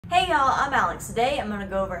Hey y'all, I'm Alex. Today I'm going to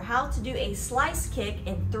go over how to do a slice kick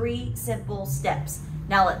in 3 simple steps.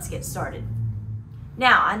 Now let's get started.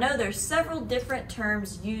 Now I know there's several different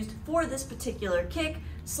terms used for this particular kick.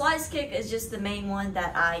 Slice kick is just the main one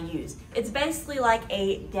that I use. It's basically like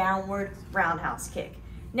a downward roundhouse kick.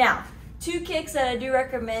 Now, 2 kicks that I do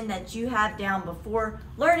recommend that you have down before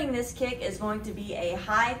learning this kick is going to be a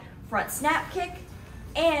high front snap kick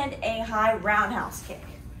and a high roundhouse kick.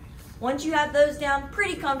 Once you have those down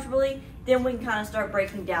pretty comfortably, then we can kind of start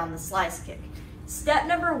breaking down the slice kick. Step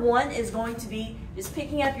number 1 is going to be just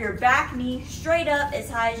picking up your back knee straight up as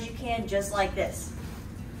high as you can, just like this.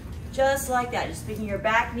 Just like that, just picking your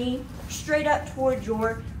back knee straight up towards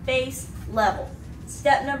your face level.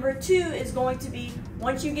 Step number 2 is going to be,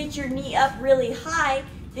 once you get your knee up really high,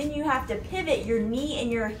 then you have to pivot your knee and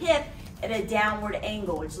your hip at a downward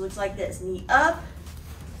angle, which looks like this. Knee up,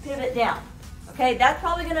 pivot down. Okay, that's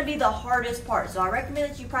probably going to be the hardest part. So I recommend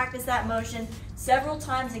that you practice that motion several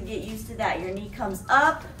times and get used to that. Your knee comes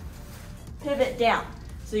up, pivot down.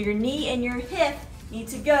 So your knee and your hip need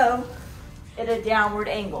to go at a downward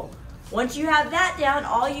angle. Once you have that down,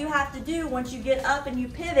 all you have to do once you get up and you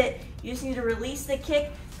pivot, you just need to release the kick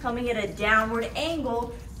coming at a downward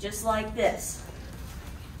angle, just like this.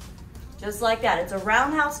 Just like that. It's a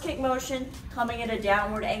roundhouse kick motion coming at a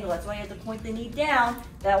downward angle. That's why you have to point the knee down.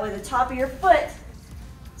 That way the top of your foot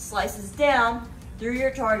slices down through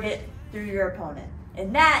your target, through your opponent.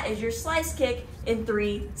 And that is your slice kick in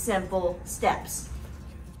 3 simple steps.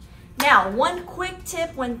 Now, one quick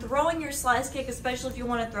tip when throwing your slice kick, especially if you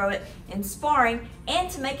want to throw it in sparring,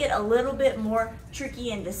 and to make it a little bit more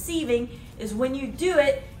tricky and deceiving, is when you do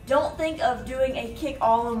it, don't think of doing a kick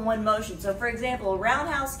all in one motion. So for example, a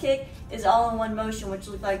roundhouse kick is all in one motion, which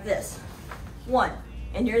looks like this. 1,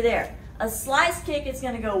 and you're there. A slice kick is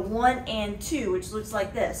going to go 1 and 2, which looks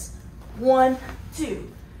like this. 1,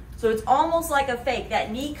 2. So it's almost like a fake.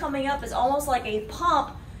 That knee coming up is almost like a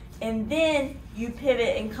pump, and then you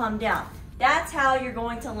pivot and come down. That's how you're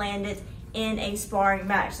going to land it in a sparring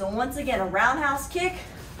match. So once again, a roundhouse kick,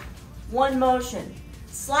 1 motion.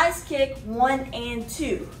 Slice kick, 1 and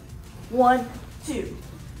 2. 1, 2.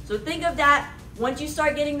 So think of that. Once you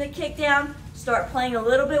start getting the kick down, start playing a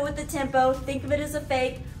little bit with the tempo. Think of it as a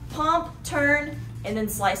fake. Pump, turn, and then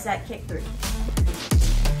slice that kick through.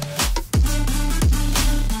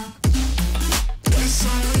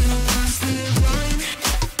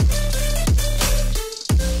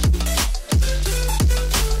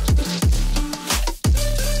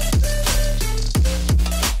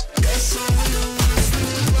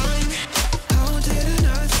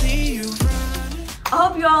 I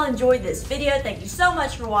hope you all enjoyed this video. Thank you so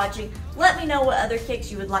much for watching. Let me know what other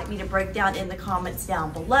kicks you would like me to break down in the comments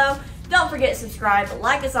down below. Don't forget to subscribe,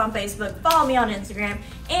 like us on Facebook, follow me on Instagram,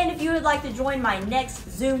 and if you would like to join my next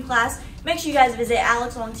Zoom class, make sure you guys visit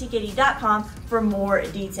alexontkd.com for more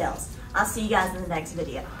details. I'll see you guys in the next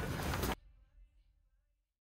video.